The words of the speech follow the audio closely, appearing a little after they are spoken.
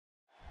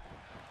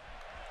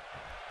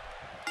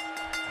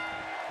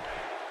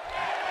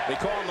They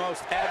call him the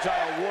most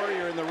agile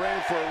warrior in the ring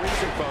for a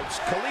reason, folks.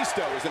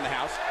 Kalisto is in the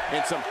house,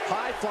 and some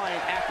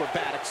high-flying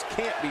acrobatics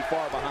can't be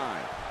far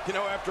behind. You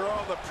know, after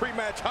all the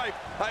pre-match hype,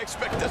 I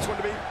expect this one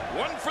to be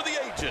one for the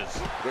ages.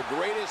 The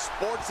greatest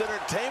sports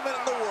entertainment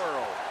in the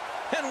world.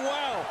 And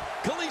wow,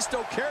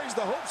 Kalisto carries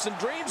the hopes and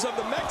dreams of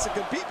the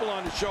Mexican people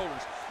on his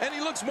shoulders, and he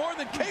looks more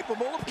than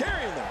capable of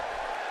carrying them.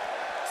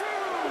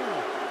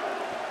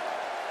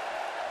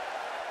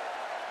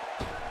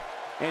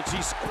 And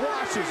she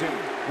squashes him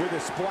with a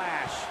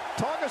splash.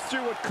 Talk us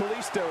through what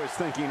Kalisto is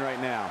thinking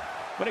right now.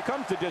 When it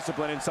comes to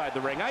discipline inside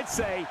the ring, I'd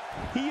say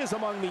he is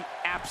among the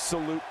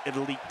absolute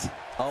elite.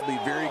 I'll be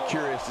very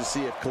curious to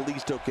see if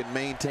Kalisto can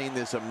maintain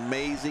this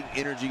amazing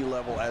energy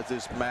level as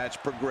this match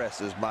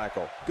progresses,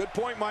 Michael. Good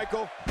point,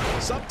 Michael.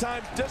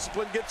 Sometimes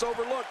discipline gets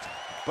overlooked,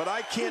 but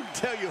I can't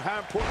tell you how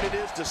important it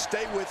is to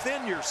stay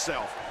within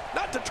yourself,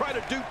 not to try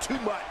to do too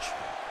much.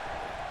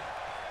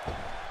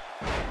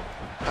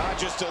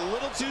 Just a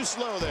little too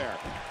slow there.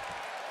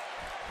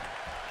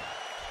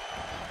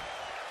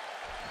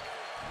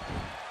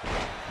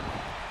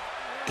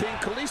 King,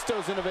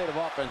 Kalisto's innovative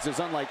offense is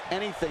unlike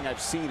anything I've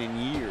seen in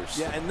years.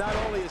 Yeah, and not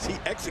only is he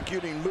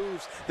executing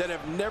moves that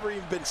have never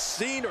even been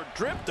seen or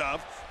dreamt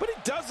of, but he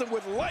does them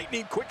with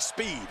lightning quick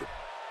speed.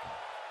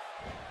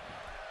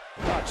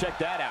 Oh, check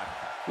that out.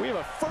 We have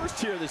a first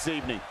here this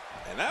evening.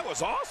 And that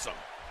was awesome.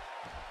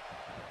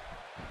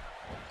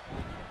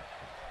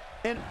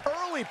 An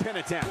early pin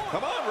attempt.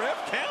 Come on,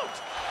 ref, count.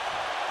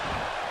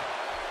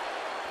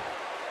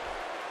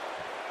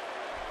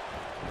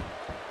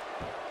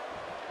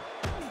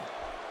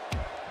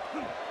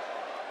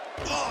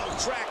 Oh,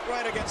 cracked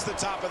right against the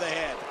top of the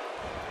head.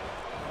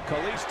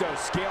 Kalisto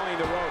scaling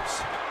the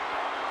ropes.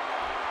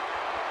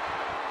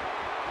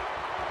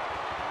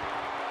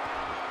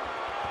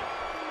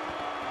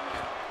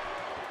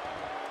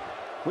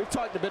 We've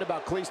talked a bit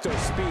about Kalisto's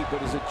speed, but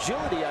his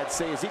agility, I'd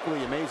say, is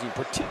equally amazing,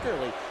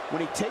 particularly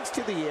when he takes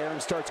to the air and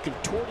starts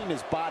contorting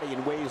his body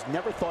in ways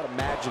never thought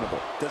imaginable.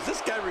 Does this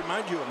guy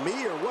remind you of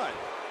me or what?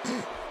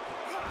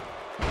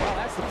 Well,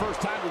 that's the first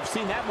time we've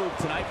seen that move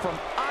tonight from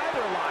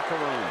either locker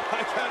room.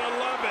 I gotta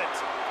love it.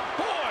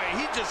 Boy,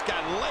 he just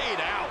got laid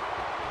out.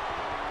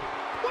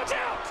 Watch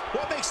out!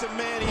 What makes a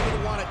man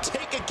even want to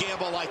take a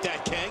gamble like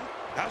that, King?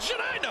 How should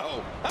I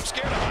know? I'm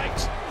scared of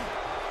heights.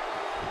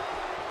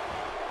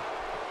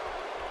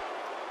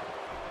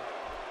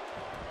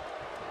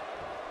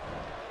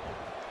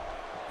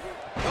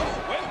 Oh,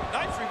 wait,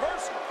 nice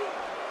reversal.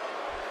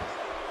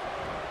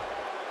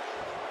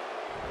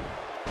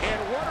 And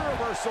what a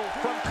reversal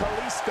from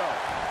Kalisto.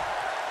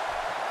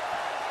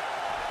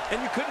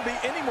 And you couldn't be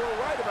any more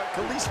right about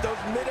Kalisto's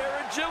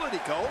mid-air agility,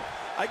 Cole.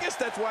 I guess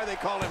that's why they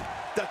call him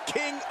the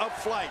King of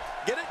Flight.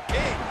 Get it?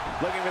 King.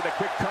 Looking for the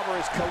quick cover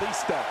is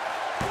Kalisto.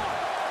 1,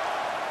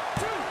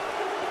 2.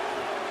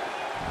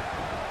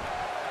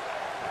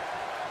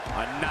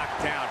 A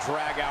knockdown,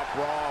 drag-out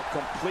brawl,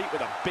 complete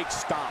with a big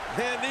stomp.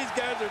 Man, these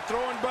guys are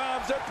throwing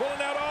bombs. They're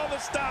pulling out all the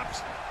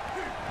stops.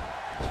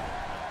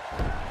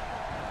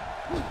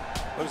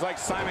 Looks like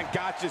Simon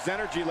Gotch's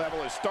energy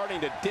level is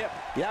starting to dip.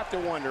 You have to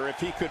wonder if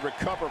he could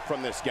recover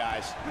from this,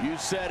 guys. You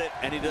said it,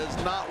 and he does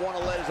not want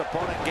to let his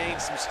opponent gain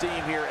some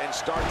steam here and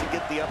start to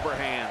get the upper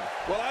hand.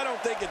 Well, I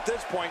don't think at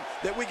this point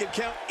that we can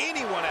count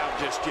anyone out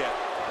just yet.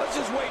 Let's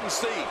just wait and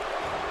see.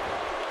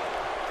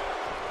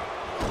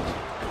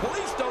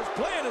 Kalisto's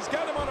plan has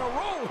got him on a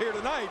roll here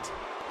tonight.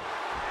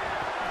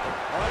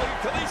 Oh, look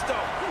at Kalisto.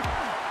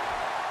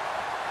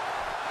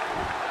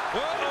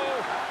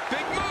 Uh-oh,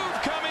 big move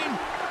coming.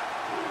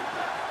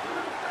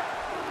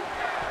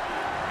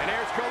 And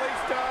here's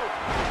Kalisto.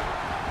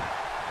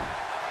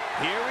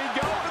 Here we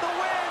go for the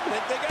win.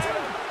 Think they got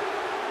him.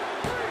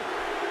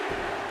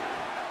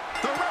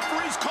 The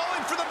referee's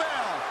calling for the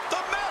bell.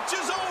 The match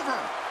is over.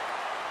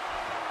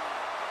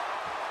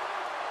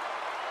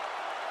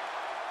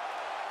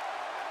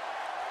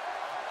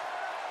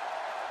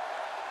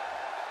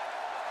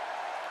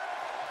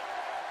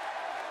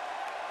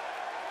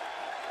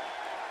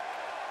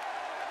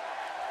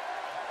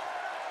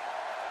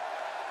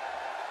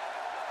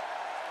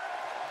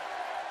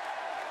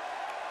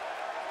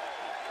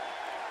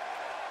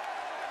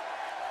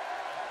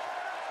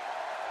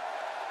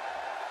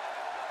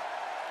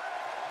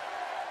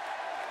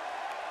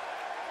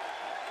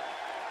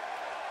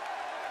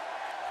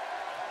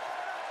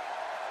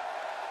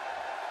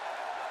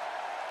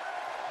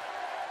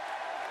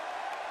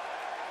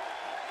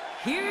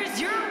 Here's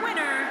your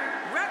winner,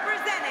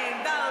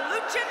 representing the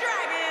Lucha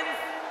Dragons,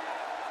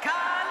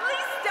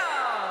 Kalisto.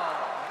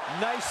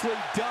 Nicely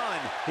done.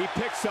 He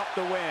picks up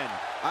the win.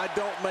 I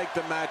don't make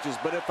the matches,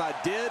 but if I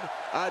did,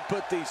 I'd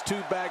put these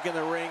two back in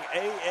the ring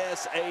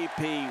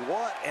ASAP.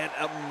 What an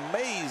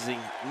amazing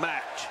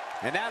match.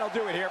 And that'll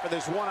do it here for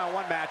this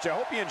one-on-one match. I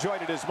hope you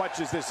enjoyed it as much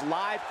as this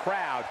live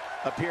crowd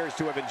appears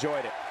to have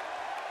enjoyed it.